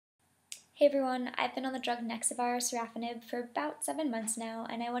Hey everyone, I've been on the drug Nexavar sorafenib for about 7 months now,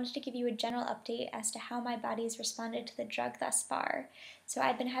 and I wanted to give you a general update as to how my body's responded to the drug thus far. So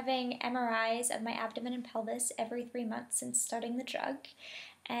I've been having MRIs of my abdomen and pelvis every 3 months since starting the drug,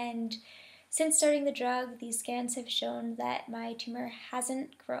 and since starting the drug, these scans have shown that my tumor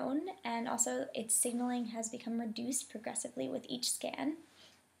hasn't grown, and also its signaling has become reduced progressively with each scan.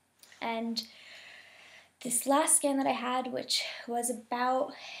 And this last scan that I had, which was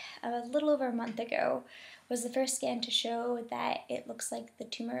about a little over a month ago, was the first scan to show that it looks like the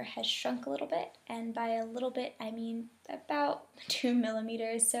tumor has shrunk a little bit, and by a little bit I mean about 2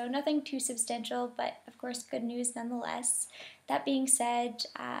 millimeters, so nothing too substantial, but of course good news nonetheless. That being said,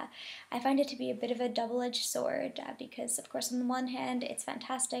 I find it to be a bit of a double-edged sword because of course on the one hand it's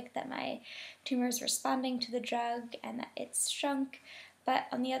fantastic that my tumor is responding to the drug and that it's shrunk, but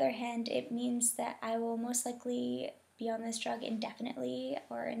on the other hand, it means that I will most likely be on this drug indefinitely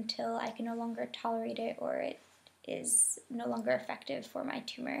or until I can no longer tolerate it or it is no longer effective for my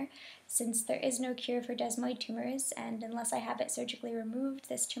tumor. Since there is no cure for desmoid tumors, and unless I have it surgically removed,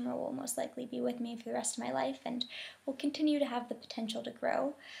 this tumor will most likely be with me for the rest of my life and will continue to have the potential to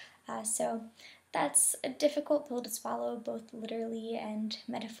grow. So that's a difficult pill to swallow, both literally and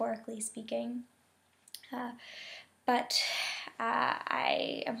metaphorically speaking. But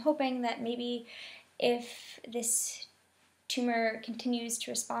I am hoping that maybe if this tumor continues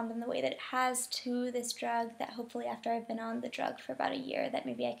to respond in the way that it has to this drug, that hopefully after I've been on the drug for about a year, that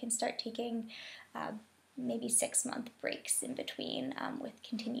maybe I can start taking maybe 6-month breaks in between with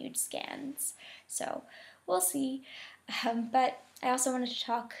continued scans. So we'll see. But I also wanted to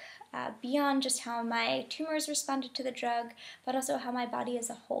talk beyond just how my tumors responded to the drug, but also how my body as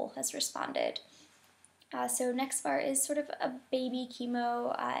a whole has responded. So Nexavar is sort of a baby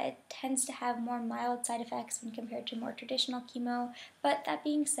chemo. It tends to have more mild side effects when compared to more traditional chemo, but that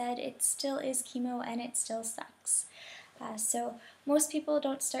being said, it still is chemo and it still sucks. So most people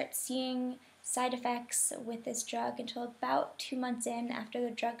don't start seeing side effects with this drug until about 2 months in after the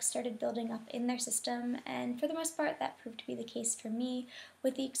drug started building up in their system, and for the most part that proved to be the case for me,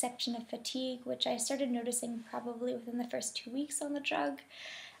 with the exception of fatigue, which I started noticing probably within the first 2 weeks on the drug.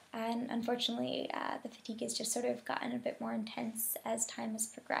 And unfortunately, the fatigue has just sort of gotten a bit more intense as time has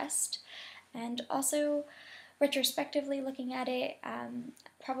progressed. And also, retrospectively looking at it,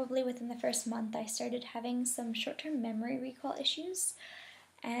 probably within the first month I started having some short-term memory recall issues.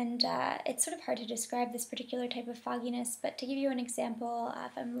 And it's sort of hard to describe this particular type of fogginess, but to give you an example,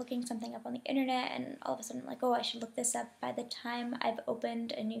 if I'm looking something up on the internet and all of a sudden I'm like, oh, I should look this up, by the time I've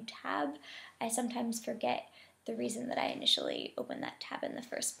opened a new tab, I sometimes forget the reason that I initially opened that tab in the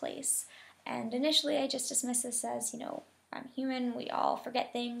first place. And initially I just dismissed this as, I'm human, we all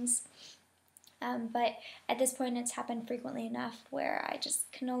forget things. But at this point it's happened frequently enough where I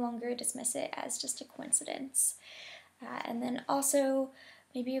just can no longer dismiss it as just a coincidence. And then also,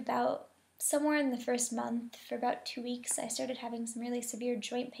 maybe about somewhere in the first month, for about 2 weeks, I started having some really severe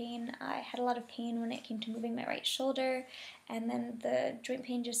joint pain. I had a lot of pain when it came to moving my right shoulder, and then the joint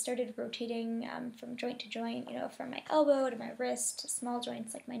pain just started rotating from joint to joint, from my elbow to my wrist to small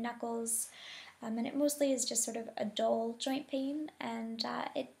joints like my knuckles. And it mostly is just sort of a dull joint pain, and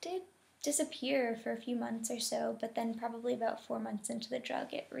it did disappear for a few months or so, but then probably about 4 months into the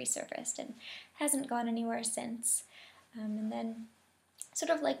drug it resurfaced and hasn't gone anywhere since. And then sort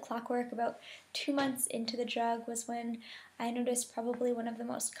of like clockwork, about 2 months into the drug was when I noticed probably one of the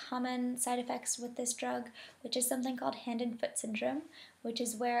most common side effects with this drug, which is something called hand and foot syndrome, which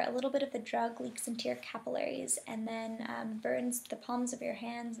is where a little bit of the drug leaks into your capillaries and then burns the palms of your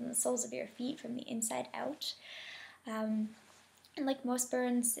hands and the soles of your feet from the inside out. And like most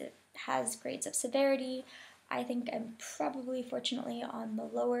burns, it has grades of severity. I think I'm probably, fortunately, on the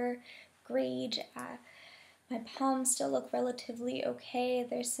lower grade. My palms still look relatively okay.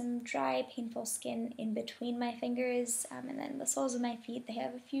 There's some dry, painful skin in between my fingers, and then the soles of my feet, they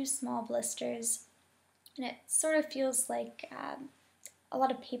have a few small blisters, and it sort of feels like a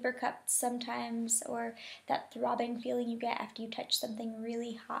lot of paper cuts sometimes, or that throbbing feeling you get after you touch something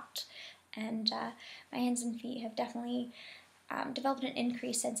really hot. And my hands and feet have definitely developed an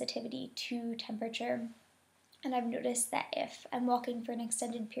increased sensitivity to temperature. And I've noticed that if I'm walking for an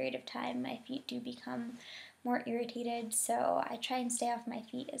extended period of time, my feet do become more irritated, so I try and stay off my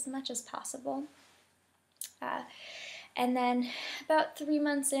feet as much as possible. And then about 3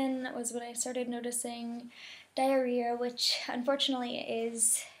 months in was when I started noticing diarrhea, which unfortunately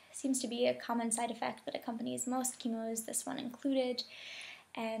seems to be a common side effect that accompanies most chemos, this one included.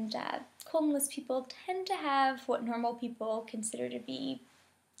 And colonless people tend to have what normal people consider to be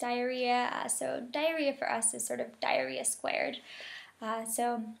diarrhea, so diarrhea for us is sort of diarrhea squared.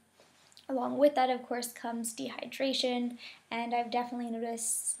 So Along with that, of course, comes dehydration, and I've definitely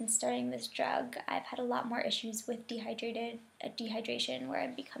noticed since starting this drug, I've had a lot more issues with dehydration, where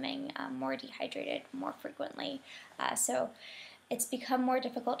I'm becoming more dehydrated more frequently. So it's become more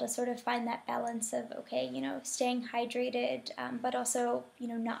difficult to sort of find that balance of, okay, staying hydrated, but also,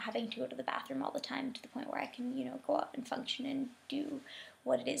 not having to go to the bathroom all the time to the point where I can, go out and function and do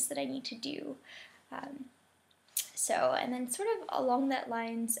what it is that I need to do. And then sort of along that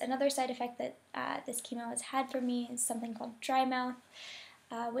lines, another side effect that this chemo has had for me is something called dry mouth,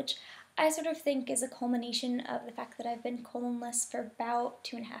 which I sort of think is a culmination of the fact that I've been colonless for about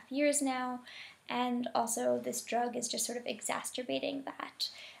 2.5 years now, and also this drug is just sort of exacerbating that.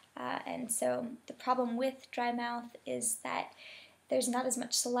 And so the problem with dry mouth is that there's not as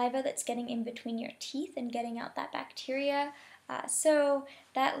much saliva that's getting in between your teeth and getting out that bacteria. So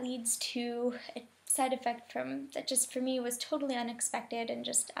that leads to a side effect that just for me was totally unexpected and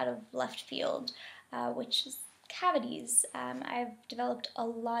just out of left field, which is cavities. I've developed a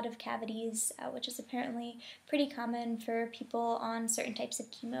lot of cavities, which is apparently pretty common for people on certain types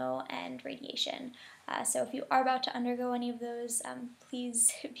of chemo and radiation. So if you are about to undergo any of those,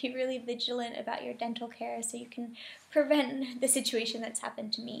 please be really vigilant about your dental care so you can prevent the situation that's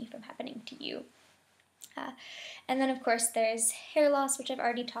happened to me from happening to you. And then of course there's hair loss, which I've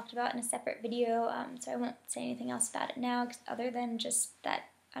already talked about in a separate video, so I won't say anything else about it now other than just that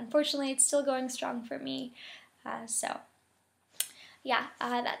unfortunately it's still going strong for me. That's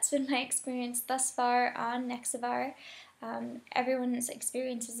been my experience thus far on Nexavar. Everyone's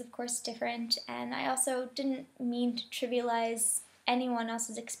experience is of course different, and I also didn't mean to trivialize anyone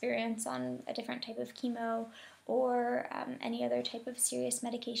else's experience on a different type of chemo or any other type of serious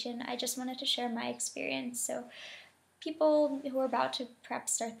medication. I just wanted to share my experience so people who are about to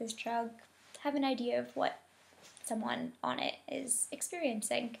perhaps start this drug have an idea of what someone on it is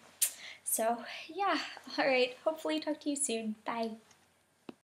experiencing. So yeah, alright, hopefully talk to you soon. Bye.